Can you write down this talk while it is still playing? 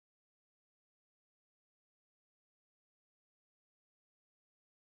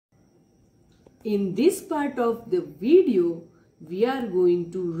In this part of the video, we are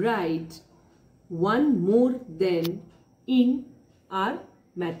going to write one more than in our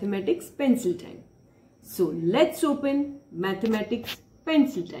mathematics pencil time. So let's open mathematics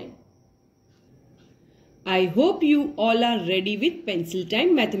pencil time. I hope you all are ready with pencil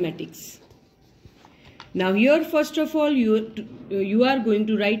time mathematics. Now here first of all you are going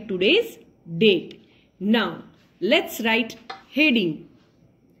to write today's date. Now let's write heading.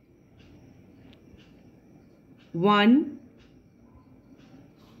 1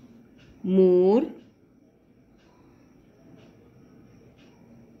 more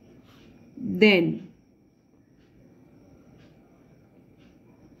than.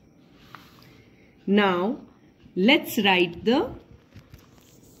 Now let's write the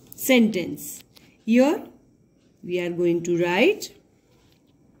sentence. Here we are going to write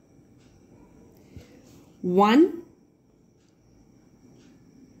 1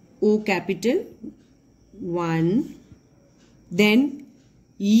 O capital 1, then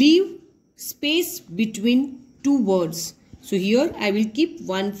leave space between two words. So here I will keep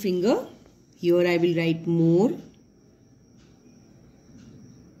one finger. Here I will write more.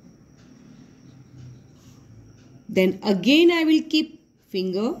 Then again I will keep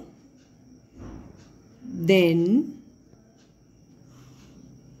finger. Then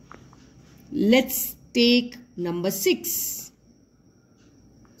let's take number 6.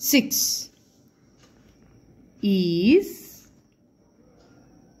 6 is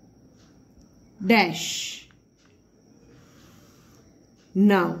dash.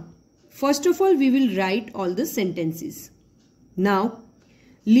 Now first of all we will write all the sentences. Now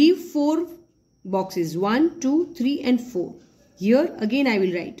leave 4 boxes 1, 2, 3 and 4. Here again I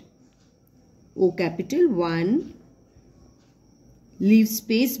will write O capital 1, leave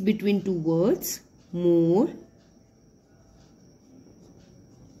space between two words, more,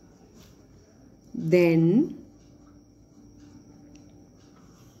 then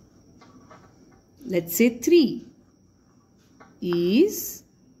let's say 3 is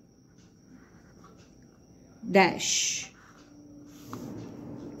dash.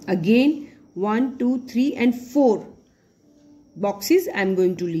 Again 1, 2, 3 and 4 boxes I am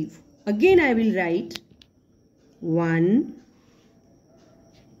going to leave. Again I will write 1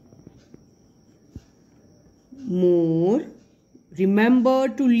 more. Remember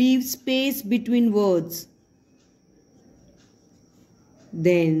to leave space between words.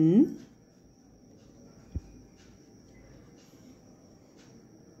 Then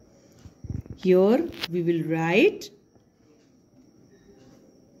here we will write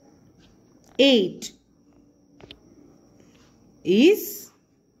 8 is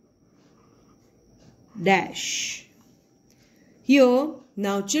dash. Here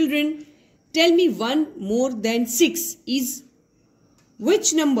now children, tell me 1 more than 6 is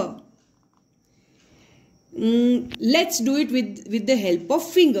which number? Let's do it with the help of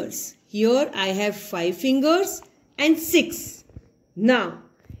fingers. Here I have 5 fingers and 6. Now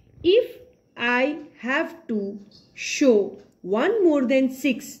if I have to show 1 more than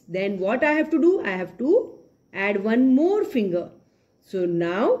 6, then what I have to do? I have to add 1 more finger. So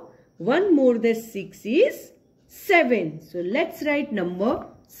now 1 more than 6 is 7. So let's write number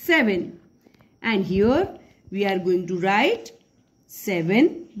 7. And here we are going to write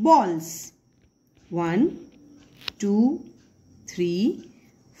 7 balls. 1, 2, 3,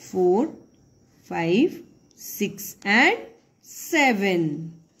 4, 5, 6 and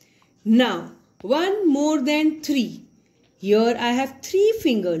 7. Now 1 more than 3. Here I have 3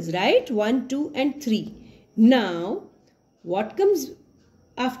 fingers, right? 1, 2 and 3. Now what comes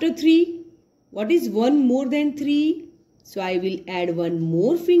after 3? What is 1 more than 3? So I will add 1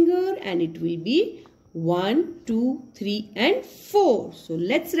 more finger and it will be 1, 2, 3 and 4. So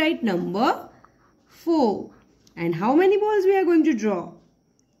let's write number 4. And how many balls we are going to draw?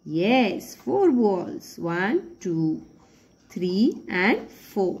 Yes, 4 balls. 1, 2, 3 and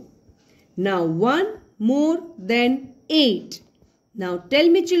 4. Now 1 more than 8. Now tell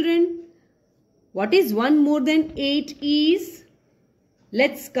me children, what is 1 more than 8 is?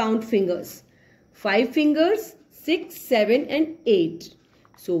 Let's count fingers. 5 fingers, 6, 7 and 8.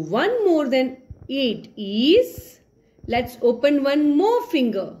 So 1 more than 8 is, let's open 1 more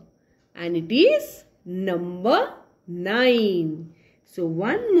finger and it is number 9. So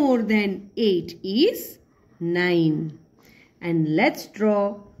 1 more than 8 is 9. And let's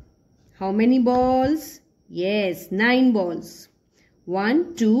draw how many balls? Yes, 9 balls.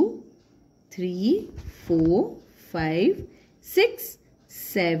 1, 2, 3, 4, 5, 6,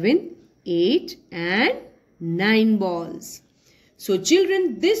 7, 8 and 9 balls. So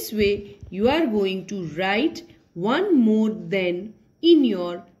children, this way you are going to write one more than in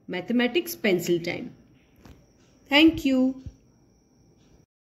your Mathematics Pencil Time. Thank you.